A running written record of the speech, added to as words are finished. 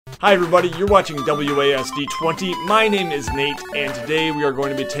Hi everybody, you're watching WASD 20. My name is Nate, and today we are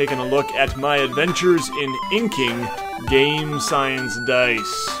going to be taking a look at my adventures in inking GameScience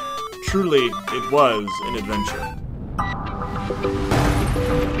dice. Truly, it was an adventure.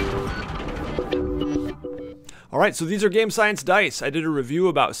 Alright, so these are GameScience dice. I did a review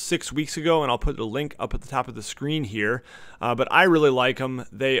about 6 weeks ago, and I'll put the link up at the top of the screen here. But I really like them.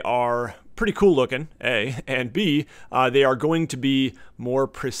 They are pretty cool looking, A, and B, they are going to be more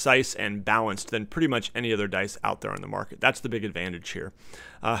precise and balanced than pretty much any other dice out there on the market. That's the big advantage here.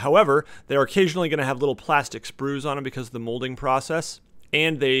 However, they're occasionally going to have little plastic sprues on them because of the molding process.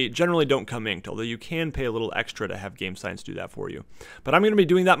 And they generally don't come inked, although you can pay a little extra to have GameScience do that for you. But I'm going to be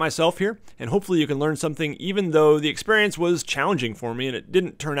doing that myself here, and hopefully you can learn something even though the experience was challenging for me and it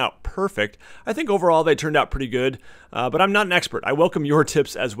didn't turn out perfect. I think overall they turned out pretty good, but I'm not an expert. I welcome your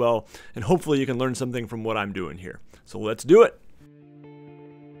tips as well, and hopefully you can learn something from what I'm doing here. So let's do it.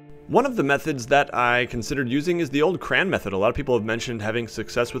 One of the methods that I considered using is the old crayon method. A lot of people have mentioned having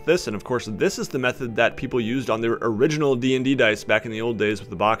success with this, and of course this is the method that people used on their original D&D dice back in the old days with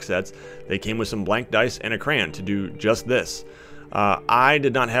the box sets. They came with some blank dice and a crayon to do just this. I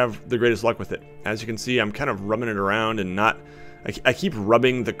did not have the greatest luck with it. As you can see, I'm kind of rubbing it around and I keep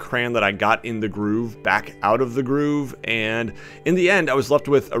rubbing the crayon that I got in the groove back out of the groove, and in the end I was left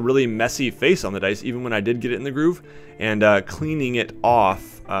with a really messy face on the dice even when I did get it in the groove, and cleaning it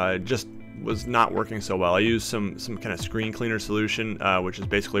off just was not working so well. I used some kind of screen cleaner solution, which is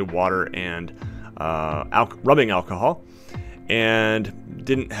basically water and rubbing alcohol, and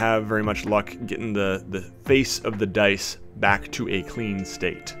didn't have very much luck getting the face of the dice back to a clean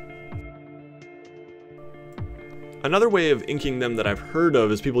state. Another way of inking them that I've heard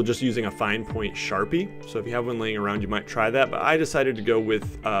of is people just using a fine point Sharpie. So if you have one laying around, you might try that. But I decided to go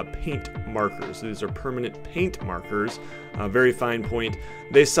with paint markers. These are permanent paint markers, very fine point.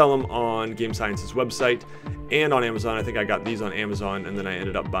 They sell them on GameScience's website and on Amazon. I think I got these on Amazon, and then I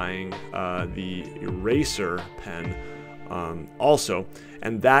ended up buying the eraser pen also.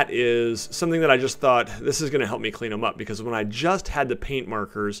 And that is something that I just thought, this is going to help me clean them up, because when I just had the paint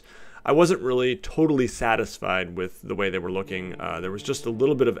markers, I wasn't really totally satisfied with the way they were looking. There was just a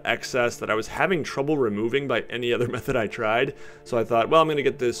little bit of excess that I was having trouble removing by any other method I tried. So I thought, well, I'm going to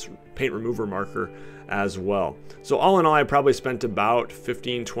get this paint remover marker as well. So all in all, I probably spent about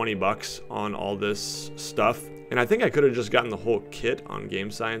 $15–20 bucks on all this stuff. And I think I could have just gotten the whole kit on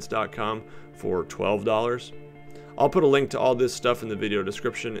GameScience.com for $12. I'll put a link to all this stuff in the video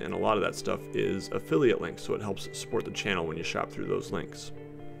description, and a lot of that stuff is affiliate links, so it helps support the channel when you shop through those links.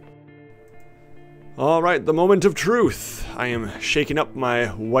 Alright, the moment of truth. I am shaking up my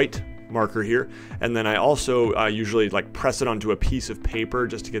white marker here, and then I also usually press it onto a piece of paper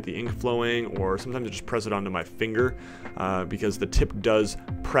just to get the ink flowing, or sometimes I just press it onto my finger because the tip does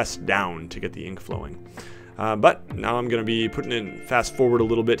press down to get the ink flowing. But now I'm going to be putting in fast forward a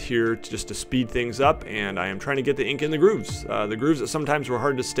little bit here just to speed things up, and I am trying to get the ink in the grooves. The grooves that sometimes were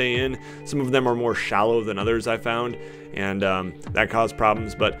hard to stay in. Some of them are more shallow than others, I found, and that caused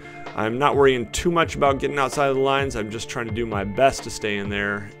problems, but I'm not worrying too much about getting outside of the lines. I'm just trying to do my best to stay in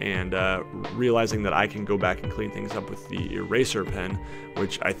there, and realizing that I can go back and clean things up with the eraser pen,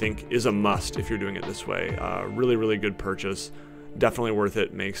 which I think is a must if you're doing it this way. Really, really good purchase. Definitely worth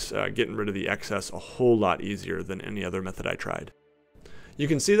it. Makes getting rid of the excess a whole lot easier than any other method I tried. You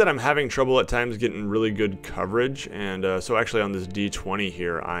can see that I'm having trouble at times getting really good coverage, and so actually on this D20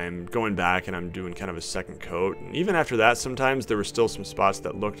 here, I'm going back and I'm doing kind of a second coat. And even after that, sometimes there were still some spots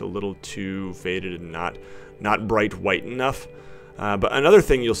that looked a little too faded and not bright white enough. But another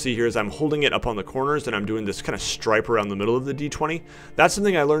thing you'll see here is I'm holding it up on the corners, and I'm doing this kind of stripe around the middle of the D20. That's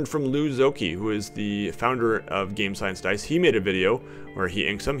something I learned from Lou Zoki, who is the founder of GameScience Dice. He made a video where he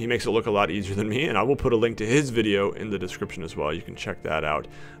inks them. He makes it look a lot easier than me, and I will put a link to his video in the description as well. You can check that out.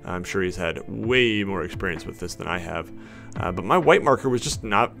 I'm sure he's had way more experience with this than I have. But my white marker was just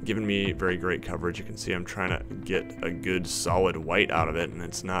not giving me very great coverage. You can see I'm trying to get a good solid white out of it, and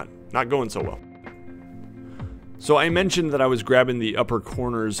it's not going so well. So I mentioned that I was grabbing the upper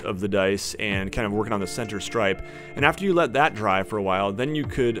corners of the dice and kind of working on the center stripe, and after you let that dry for a while, then you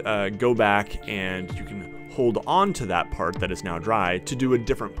could go back and you can hold on to that part that is now dry to do a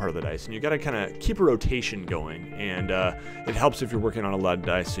different part of the dice. And you got to kind of keep a rotation going, and it helps if you're working on a lot of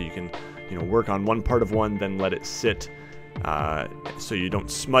dice, so you can work on one part of one, then let it sit so you don't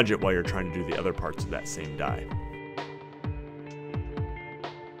smudge it while you're trying to do the other parts of that same die.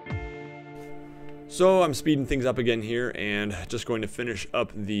 So I'm speeding things up again here and just going to finish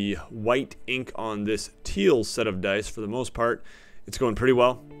up the white ink on this teal set of dice. For the most part, it's going pretty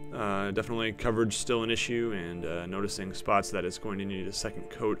well. Definitely coverage still an issue, and noticing spots that it's going to need a second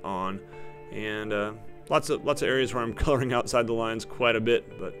coat on, and lots of areas where I'm coloring outside the lines quite a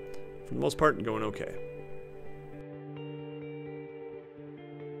bit, but for the most part, going okay.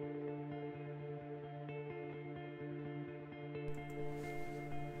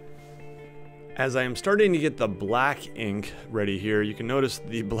 As I am starting to get the black ink ready here, you can notice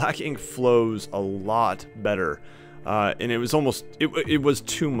the black ink flows a lot better. And it was almost, it was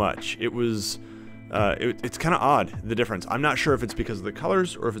too much. It was, it's kind of odd, the difference. I'm not sure if it's because of the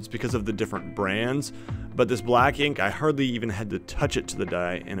colors or if it's because of the different brands, but this black ink, I hardly even had to touch it to the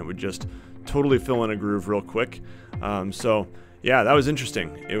dye, and it would just totally fill in a groove real quick. So yeah, that was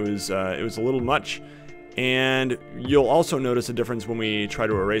interesting. It was a little much. And you'll also notice a difference when we try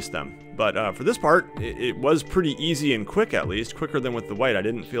to erase them. But for this part, it was pretty easy and quick, at least. Quicker than with the white. I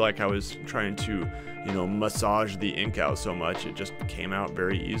didn't feel like I was trying to, you know, massage the ink out so much. It just came out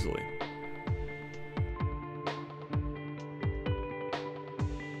very easily.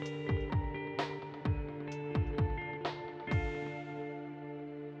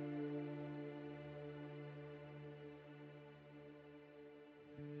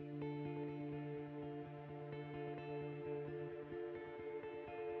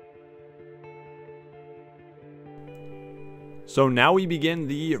 So now we begin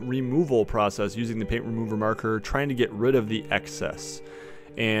the removal process using the paint remover marker, trying to get rid of the excess.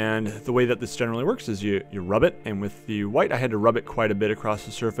 And the way that this generally works is you rub it, and with the white I had to rub it quite a bit across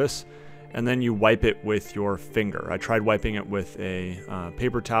the surface, and then you wipe it with your finger. I tried wiping it with a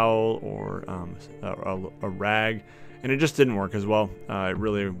paper towel or a rag, and it just didn't work as well. It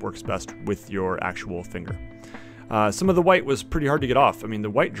really works best with your actual finger. Some of the white was pretty hard to get off. I mean, the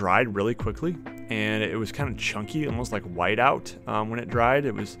white dried really quickly, and it was kind of chunky, almost like white out when it dried.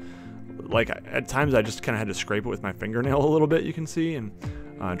 It was like, at times I just kind of had to scrape it with my fingernail a little bit, you can see, and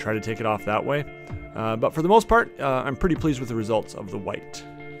try to take it off that way. But for the most part, I'm pretty pleased with the results of the white.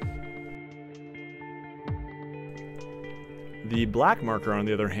 The black marker, on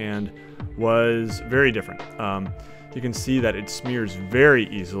the other hand, was very different. You can see that it smears very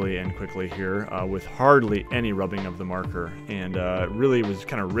easily and quickly here with hardly any rubbing of the marker, and really was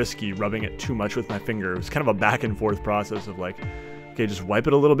kind of risky rubbing it too much with my finger. It was kind of a back and forth process of like, okay, just wipe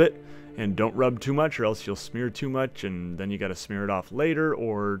it a little bit and don't rub too much or else you'll smear too much, and then you got to smear it off later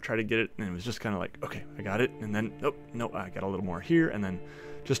or try to get it, and it was just kind of like, okay, I got it, and then no, I got a little more here, and then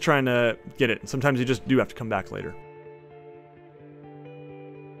just trying to get it. And sometimes you just do have to come back later.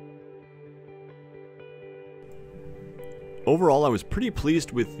 Overall, I was pretty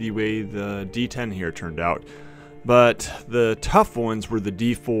pleased with the way the D10 here turned out, but the tough ones were the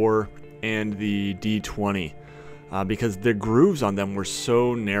D4 and the D20 because the grooves on them were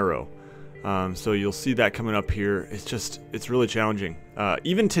so narrow. So you'll see that coming up here. It's really challenging.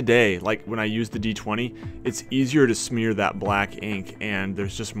 Even today, like when I use the D20, it's easier to smear that black ink, and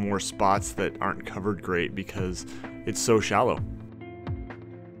there's just more spots that aren't covered great because it's so shallow.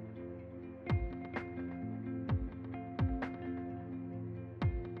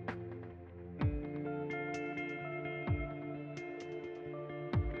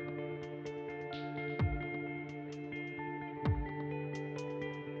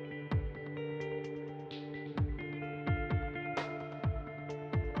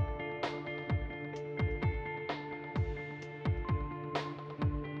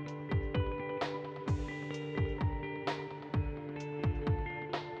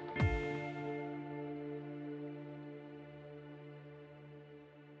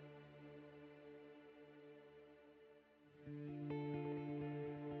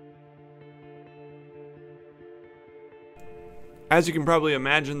 As you can probably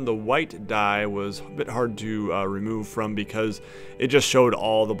imagine, the white dye was a bit hard to remove from because it just showed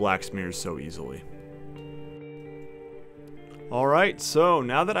all the black smears so easily. Alright, so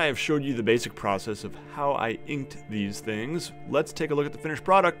now that I have showed you the basic process of how I inked these things, let's take a look at the finished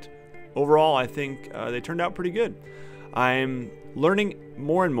product. Overall, I think they turned out pretty good. I'm learning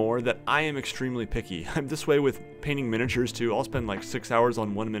more and more that I am extremely picky. I'm this way with painting miniatures too. I'll spend like 6 hours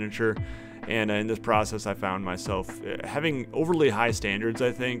on one miniature, and in this process I found myself having overly high standards,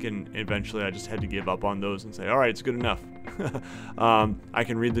 I think, and eventually I just had to give up on those and say, alright, it's good enough. I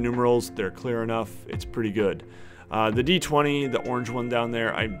can read the numerals, they're clear enough, it's pretty good. The D20, the orange one down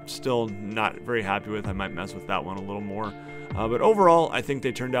there, I'm still not very happy with. I might mess with that one a little more. But overall, I think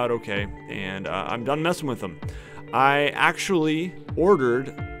they turned out okay, and I'm done messing with them. I actually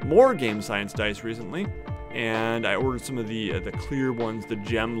ordered more GameScience dice recently, and I ordered some of the clear ones, the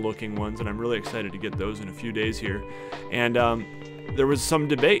gem-looking ones, and I'm really excited to get those in a few days here. And there was some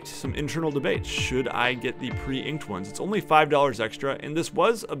debate, some internal debate. Should I get the pre-inked ones? It's only $5 extra, and this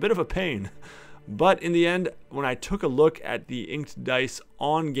was a bit of a pain. But in the end, when I took a look at the inked dice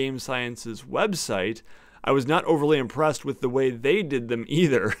on GameScience's website, I was not overly impressed with the way they did them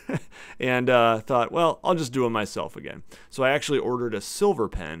either, and thought, well, I'll just do them myself again. So I actually ordered a silver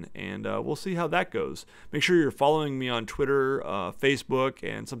pen, and we'll see how that goes. Make sure you're following me on Twitter, Facebook,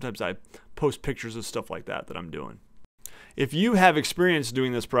 and sometimes I post pictures of stuff like that I'm doing. If you have experience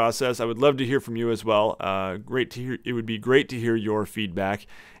doing this process, I would love to hear from you as well. Great to hear. It would be great to hear your feedback.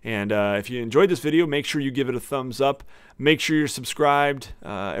 And if you enjoyed this video, make sure you give it a thumbs up. Make sure you're subscribed.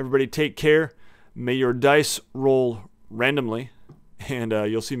 Everybody take care. May your dice roll randomly, and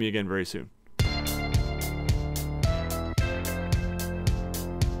you'll see me again very soon.